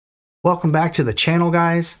Welcome back to the channel,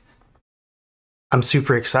 guys. I'm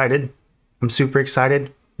super excited.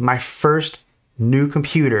 My first new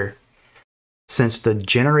computer since the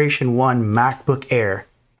Generation 1 MacBook Air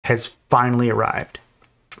has finally arrived.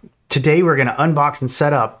 Today we're going to unbox and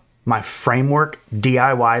set up my Framework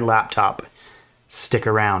DIY laptop. Stick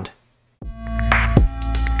around.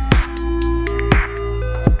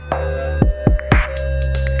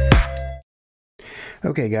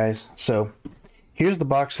 Okay guys, so here's the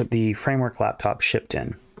box that the Framework laptop shipped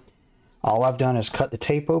in. All I've done is cut the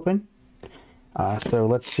tape open. So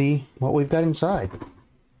let's see what we've got inside.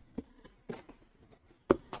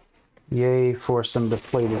 Yay for some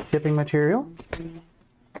deflated shipping material.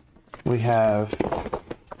 We have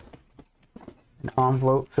an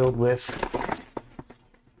envelope filled with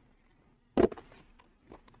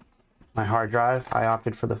my hard drive. I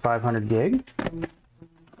opted for the 500 gig.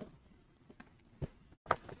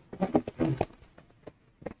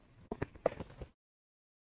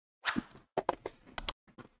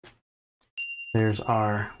 There's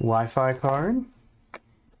our Wi-Fi card.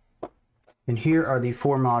 And here are the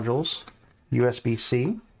 4 modules: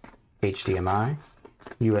 USB-C, HDMI,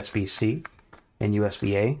 USB-C, and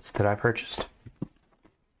USB-A that I purchased.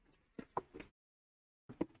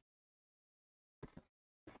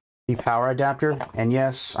 The power adapter, and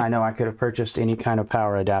yes, I know I could have purchased any kind of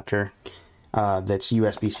power adapter that's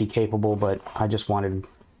USB-C capable, but I just wanted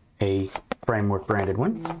a Framework branded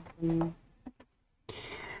one.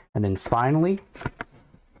 And then finally,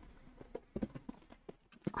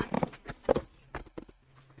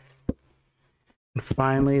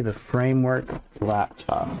 the Framework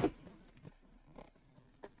laptop.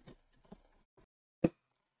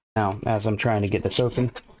 Now, as I'm trying to get this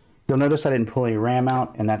open, you'll notice I didn't pull any RAM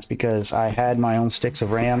out, and that's because I had my own sticks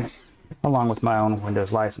of RAM along with my own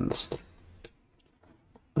Windows license.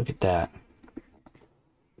 Look at that.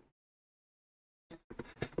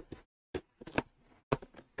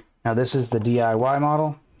 Now this is the DIY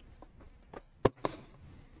model,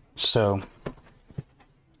 so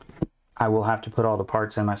I will have to put all the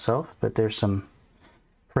parts in myself, but there's some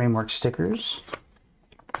Framework stickers,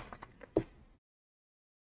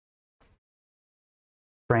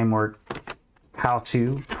 Framework how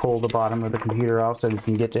to pull the bottom of the computer off so you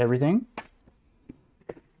can get to everything.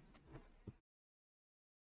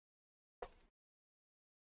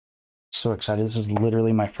 So excited. This is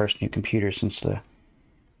literally my first new computer since the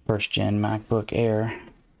first gen MacBook Air.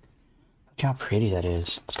 Look how pretty that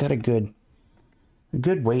is. It's got a good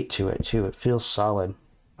weight to it too. It feels solid.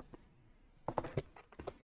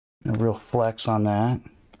 A real flex on that.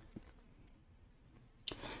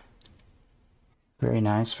 Very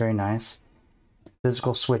nice, very nice.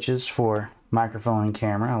 Physical switches for microphone and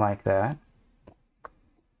camera. I like that.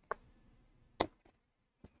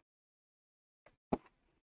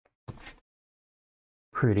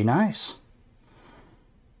 Pretty nice.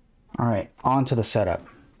 All right, on to the setup.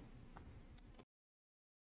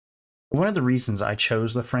 One of the reasons I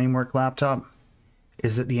chose the Framework laptop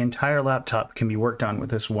is that the entire laptop can be worked on with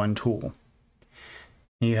this one tool.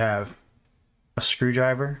 You have a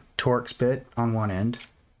screwdriver, Torx bit on one end,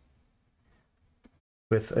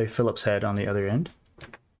 with a Phillips head on the other end.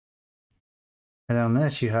 And then on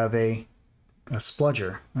this you have a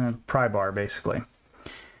spludger, a pry bar basically.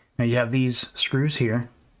 Now you have these screws here,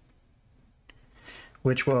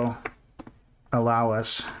 which will allow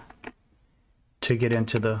us to get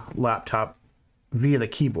into the laptop via the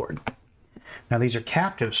keyboard. Now these are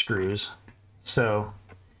captive screws, so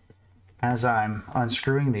as I'm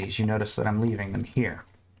unscrewing these, you notice that I'm leaving them here.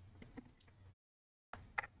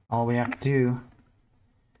 All we have to do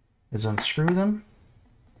is unscrew them,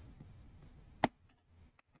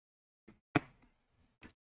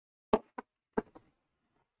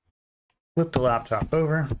 flip the laptop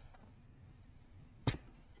over,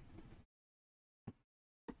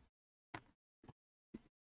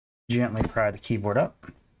 gently pry the keyboard up.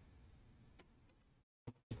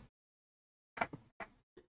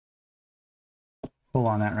 Pull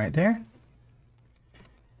on that right there.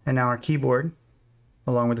 And now our keyboard,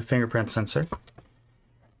 along with the fingerprint sensor,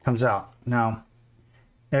 comes out. Now,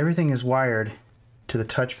 everything is wired to the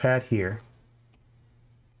touchpad here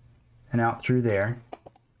and out through there,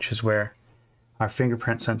 which is where our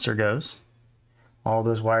fingerprint sensor goes. All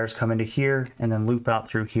those wires come into here and then loop out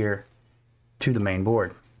through here to the main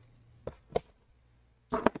board.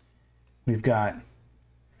 We've got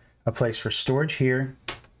a place for storage here,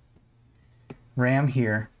 RAM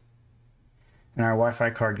here, and our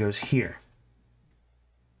Wi-Fi card goes here.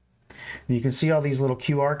 And you can see all these little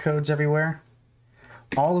QR codes everywhere.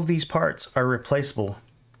 All of these parts are replaceable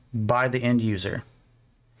by the end user,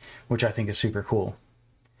 which I think is super cool.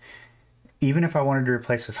 even if I wanted to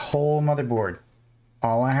replace this whole motherboard,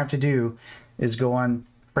 all I have to do is go on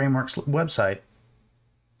Framework's website,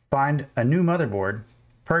 find a new motherboard,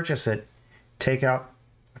 purchase it, take out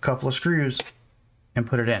a couple of screws, and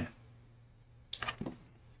put it in.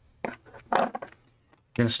 I'm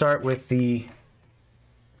going to start with the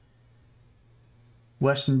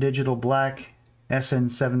Western Digital Black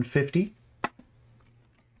SN750,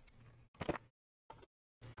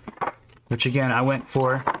 which again I went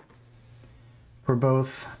for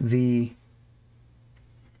both the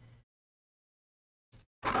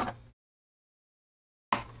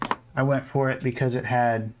I went for it because it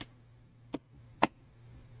had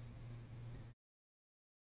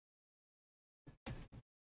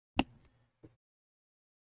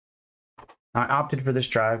I opted for this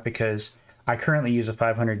drive because I currently use a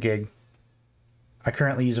 500 gig. I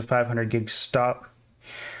currently use a 500 gig stop.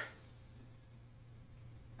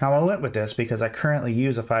 Now I went with this because I currently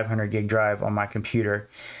use a 500 gig drive on my computer,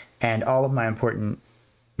 and all of my important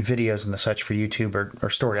videos and the such for YouTube are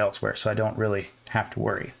stored elsewhere, so I don't really have to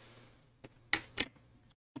worry.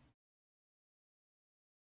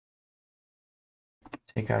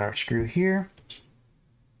 Take out our screw here.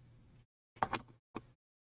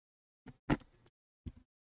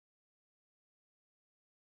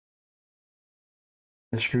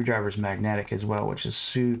 The screwdriver is magnetic as well, which is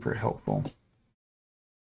super helpful.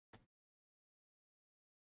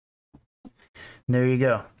 And there you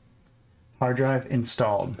go. Hard drive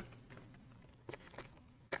installed.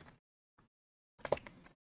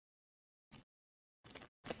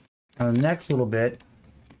 Now the next little bit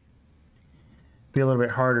be a little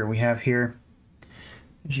bit harder. We have here,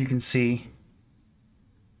 as you can see,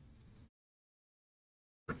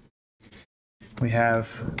 we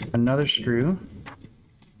have another screw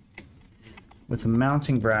with a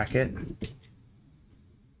mounting bracket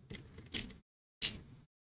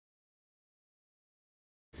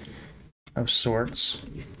of sorts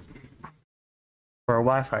for a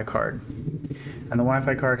Wi-Fi card. And the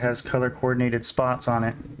Wi-Fi card has color coordinated spots on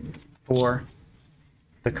it for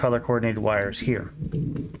the color coordinated wires here.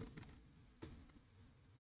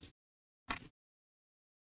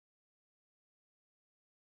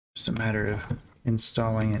 Just a matter of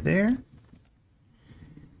installing it there.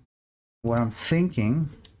 What I'm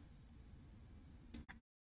thinking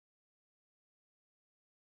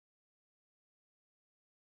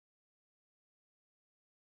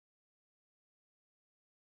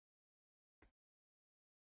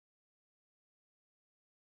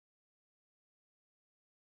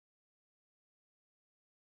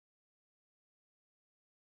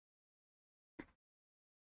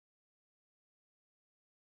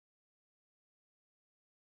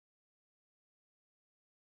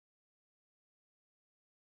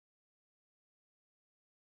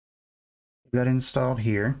got installed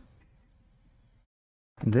here.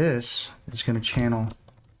 This is going to channel.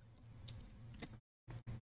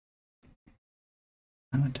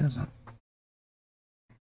 No, it doesn't.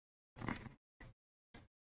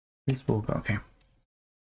 This will go, okay.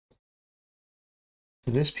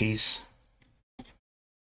 So this piece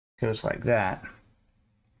goes like that.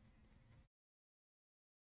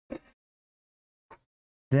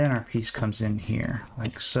 Then our piece comes in here,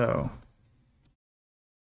 like so.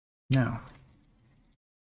 No.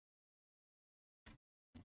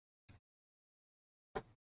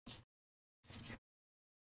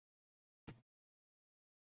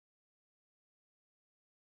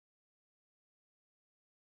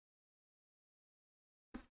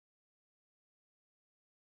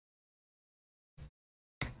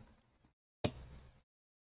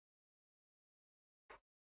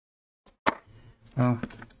 Well,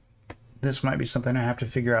 this might be something I have to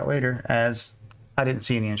figure out later, as I didn't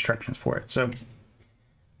see any instructions for it. So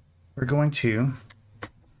we're going to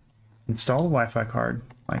install the Wi-Fi card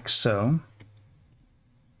like so.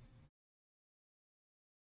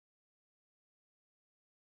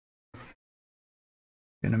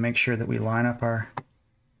 Going to make sure that we line up our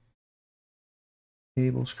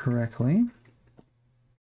cables correctly.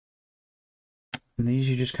 And these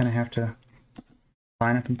you just kind of have to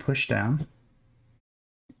line up and push down.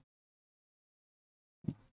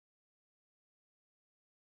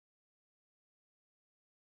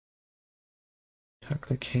 Tuck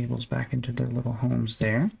the cables back into their little homes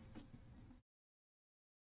there.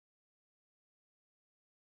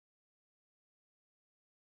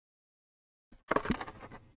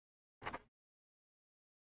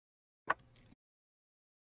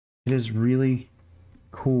 It is really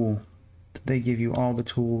cool that they give you all the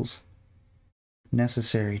tools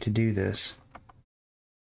necessary to do this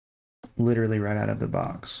literally right out of the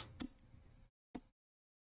box.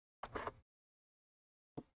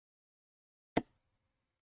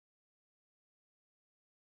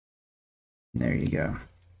 There you go.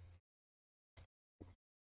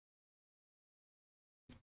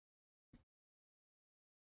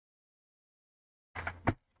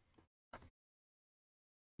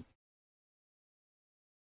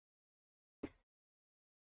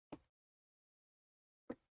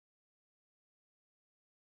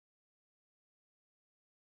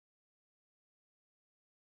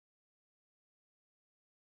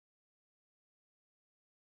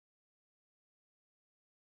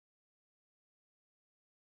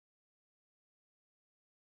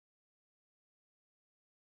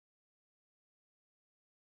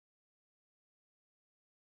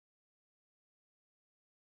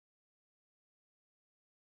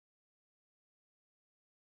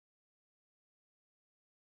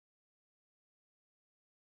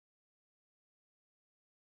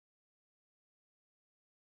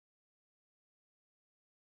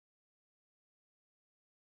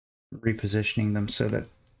 Repositioning them so that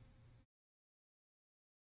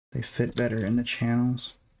they fit better in the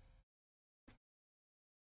channels.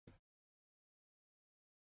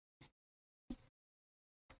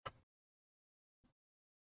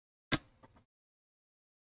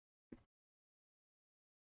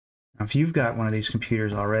 Now, if you've got one of these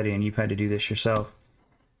computers already and you've had to do this yourself,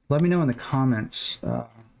 let me know in the comments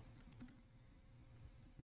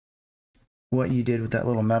what you did with that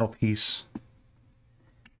little metal piece.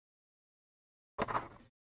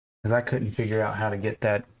 Because I couldn't figure out how to get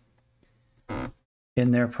that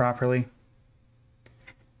in there properly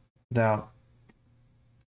without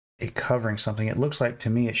it covering something. It looks like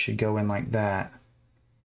to me it should go in like that.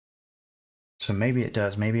 So maybe it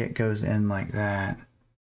does. Maybe it goes in like that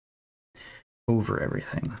over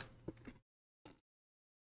everything.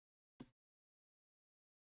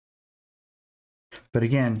 But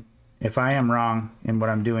again, if I am wrong in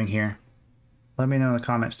what I'm doing here, let me know in the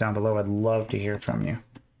comments down below. I'd love to hear from you.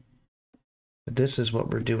 But this is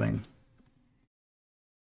what we're doing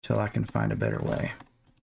till I can find a better way.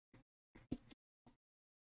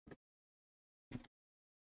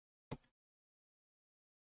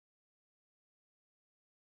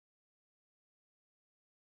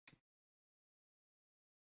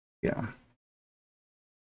 Yeah.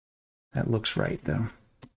 That looks right though.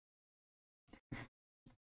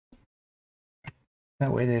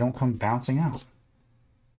 That way they don't come bouncing out.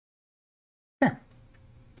 There.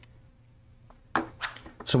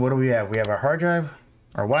 So what do we have? We have our hard drive,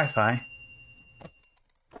 our Wi-Fi.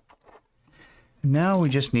 Now we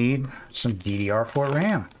just need some DDR4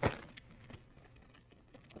 RAM.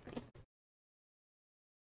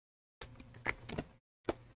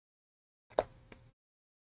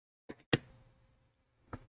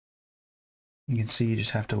 You can see you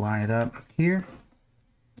just have to line it up here.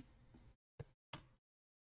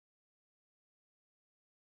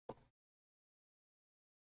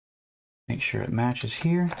 Make sure it matches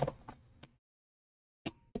here.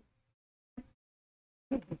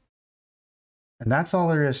 And that's all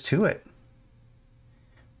there is to it.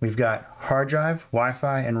 We've got hard drive,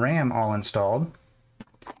 Wi-Fi, and RAM all installed.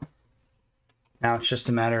 Now it's just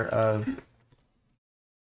a matter of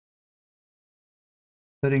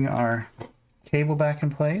putting our cable back in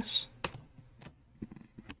place.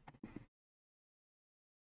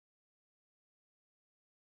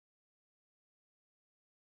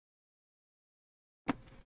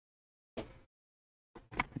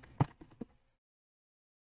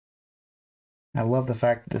 I love the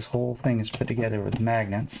fact that this whole thing is put together with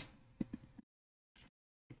magnets.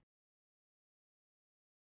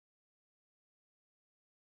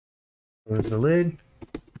 Close the lid,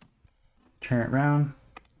 turn it around,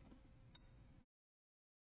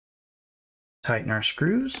 tighten our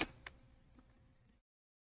screws.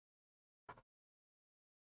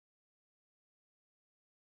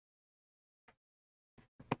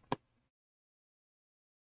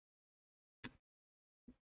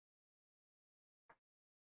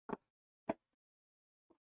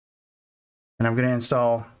 And I'm going to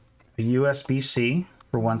install a USB-C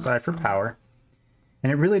for one side for power.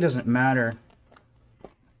 And it really doesn't matter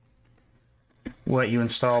what you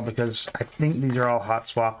install because I think these are all hot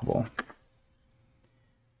swappable.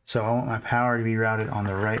 So I want my power to be routed on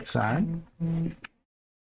the right side.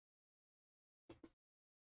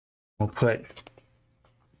 We'll put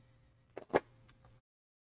I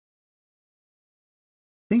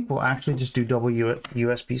think we'll actually just do double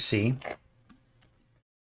USB-C.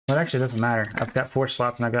 But actually it doesn't matter. I've got 4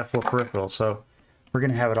 slots and I've got 4 peripherals, so we're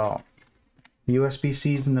going to have it all.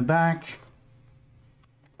 USB-C's in the back,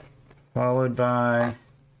 followed by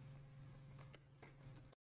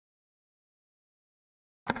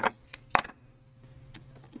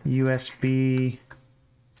USB-A,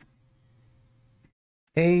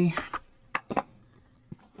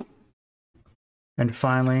 And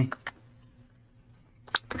finally,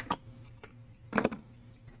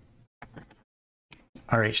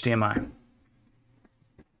 our HDMI.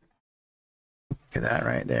 Look at that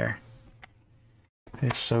right there.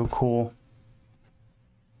 It's so cool.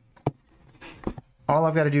 All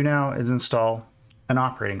I've got to do now is install an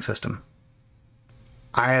operating system.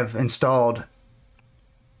 I have installed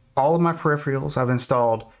all of my peripherals. I've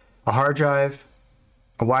installed a hard drive,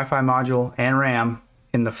 a Wi-Fi module, and RAM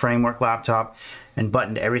in the Framework laptop and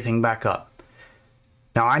buttoned everything back up.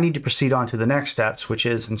 Now I need to proceed on to the next steps, which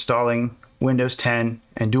is installing Windows 10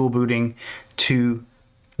 and dual booting to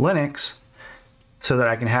Linux so that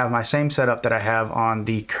I can have my same setup that I have on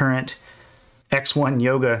the current X1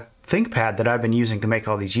 Yoga ThinkPad that I've been using to make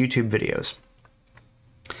all these YouTube videos.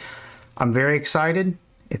 I'm very excited.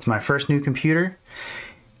 It's my first new computer.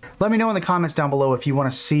 Let me know in the comments down below if you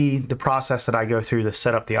want to see the process that I go through to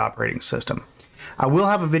set up the operating system. I will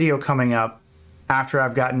have a video coming up after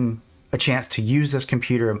I've gotten a chance to use this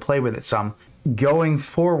computer and play with it some. Going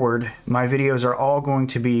forward, my videos are all going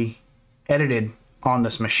to be edited on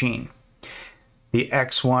this machine. The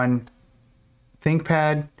X1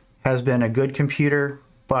 ThinkPad has been a good computer,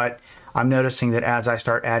 but I'm noticing that as I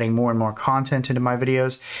start adding more and more content into my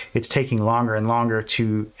videos, it's taking longer and longer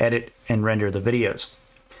to edit and render the videos.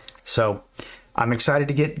 So I'm excited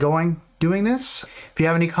to get going doing this. If you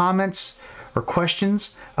have any comments or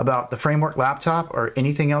questions about the Framework laptop or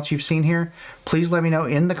anything else you've seen here, please let me know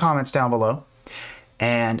in the comments down below.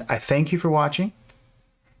 And I thank you for watching.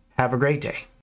 Have a great day.